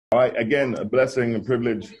All right, again, a blessing, a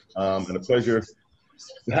privilege, and a pleasure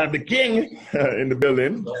to have the king in the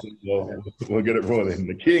building. So we'll get it rolling.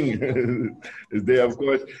 The king is there, of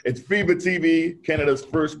course. It's FEVA TV, Canada's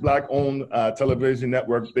first Black-owned television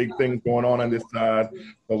network. Big things going on this side.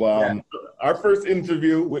 So our first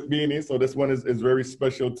interview with Beanie, so this one is very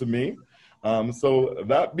special to me. So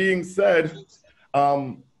that being said,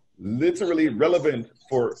 literally relevant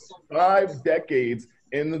for 5 decades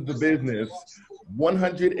in the business,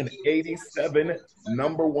 187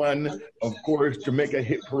 #1, of course, Jamaica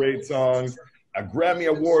Hit Parade songs, a Grammy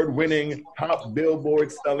Award winning top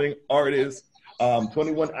Billboard selling artist,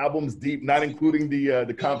 21 albums deep, not including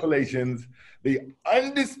the compilations, the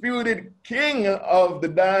undisputed king of the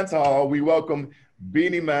dance hall. We welcome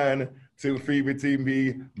Beenie Man to FEVA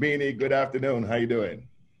TV. Beanie, good afternoon. How you doing?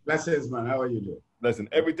 Blessings, man. How are you doing? Listen,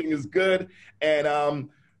 everything is good. And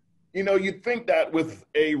you know, you'd think that with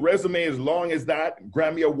a resume as long as that,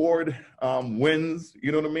 Grammy Award wins,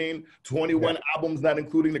 you know what I mean? 21 albums, not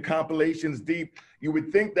including the compilations deep, you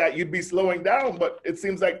would think that you'd be slowing down, but it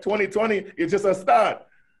seems like 2020 is just a start.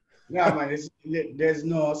 Yeah, man, there's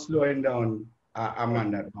no slowing down a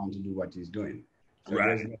man that wants to do what he's doing. So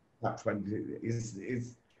right.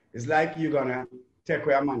 It's like you're going to take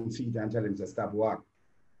away a man's feet and tell him to stop walking.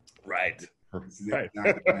 Right. Right.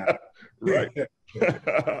 Right.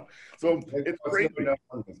 So it's crazy.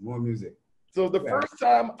 More music. So the first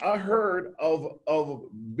time I heard of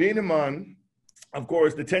Beenie Man, of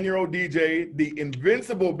course, the 10-year-old DJ, the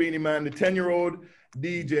invincible Beenie Man, the 10-year-old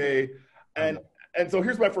DJ, and so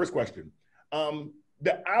here's my first question.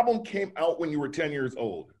 The album came out when you were 10 years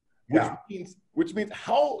old, which means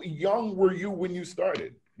how young were you when you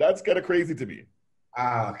started? That's kind of crazy to me.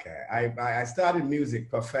 Okay. I started music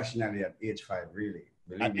professionally at age 5, really.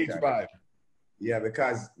 At age 5? Yeah,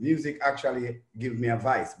 because music actually gave me a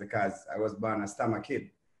voice because I was born a stammer kid.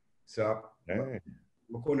 So I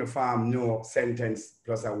couldn't form no sentence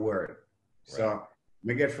plus a word. Right. So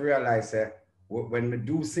I get to realize that when we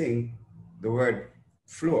do sing, the word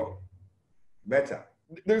flow better.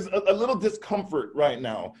 There's a little discomfort right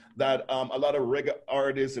now that a lot of reggae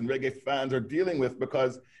artists and reggae fans are dealing with,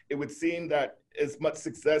 because it would seem that as much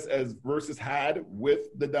success as Versus had with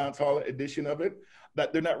the dancehall edition of it,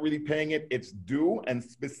 that they're not really paying it its due. And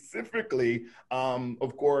specifically,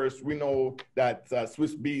 of course, we know that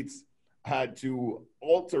Swiss Beats had to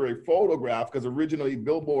alter a photograph because originally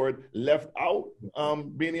Billboard left out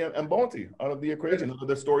Beenie and Bounty out of the equation, of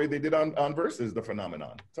the story they did on Versus, the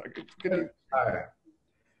phenomenon. So,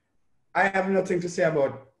 I have nothing to say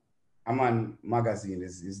about Aman magazine.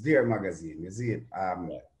 It's their magazine. You see it?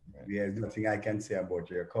 There's nothing I can say about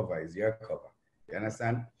your cover. It's your cover. You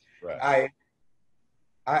understand? Right.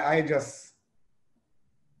 I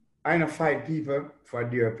don't fight people for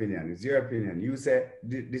their opinion. It's your opinion. You say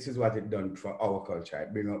this is what it done for our culture.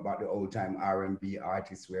 It bring up about the old time R&B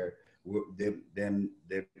artists where them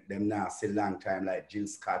now still long time like Jill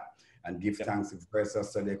Scott and give thanks to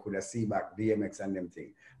Versus so they could have see back DMX and them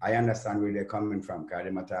thing. I understand where they're coming from because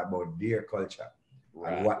they matter about their culture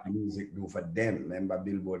and what the music do for them. Remember,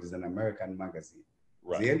 Billboard is an American magazine.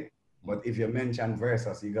 Right. See? But if you mention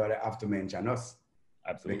Versus, you gotta have to mention us.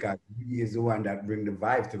 Absolutely. Because he is the one that bring the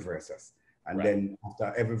vibe to Versus. And then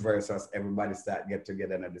after every Versus, everybody get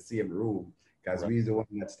together in the same room because we're the one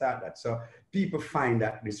that start that. So people find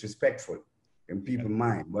that disrespectful in people's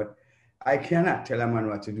mind. But I cannot tell a man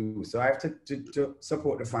what to do. So I have to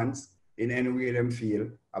support the fans in any way them feel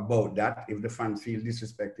about that. If the fans feel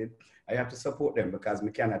disrespected, I have to support them because we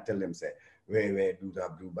cannot tell them, say, wait, do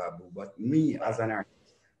that, do that, do. But me as an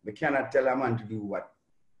artist, we cannot tell a man to do what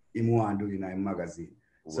he want to do in a magazine.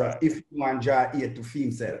 So if he want to draw ear to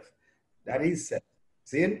himself, that is self.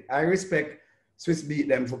 See, I respect Swiss Beat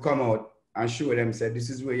them for come out and show them, say, this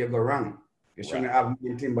is where you go wrong. You shouldn't have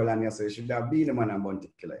been Timberland yourself. You should have been the man and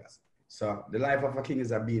Bounty Killers. So the Life of a King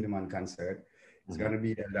is a Beenie Man concert. It's going to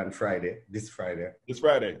be held on Friday, this Friday. This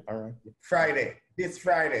Friday, all right. This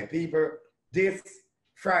Friday, people. This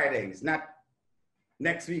Friday. It's not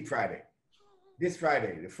next week Friday. This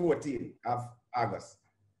Friday, the 14th of August.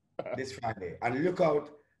 This Friday. And look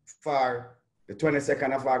out for the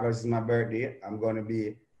 22nd of August is my birthday. I'm going to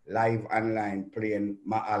be live online playing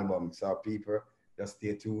my album. So people, just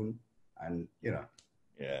stay tuned and, you know.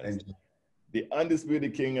 Enjoy. The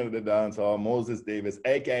undisputed king of the dancehall, Moses Davis,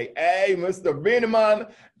 a.k.a. Mr. Beenie Man.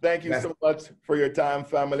 Thank you so much for your time,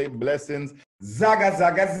 family. Blessings. Zaga,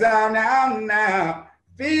 zaga, zaga, now.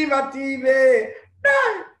 FEVA TV.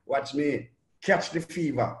 Watch me. Catch the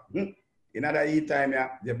fever. In other time,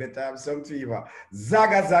 you better have some fever.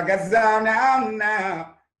 Zaga, zaga, zaga,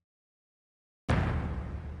 now.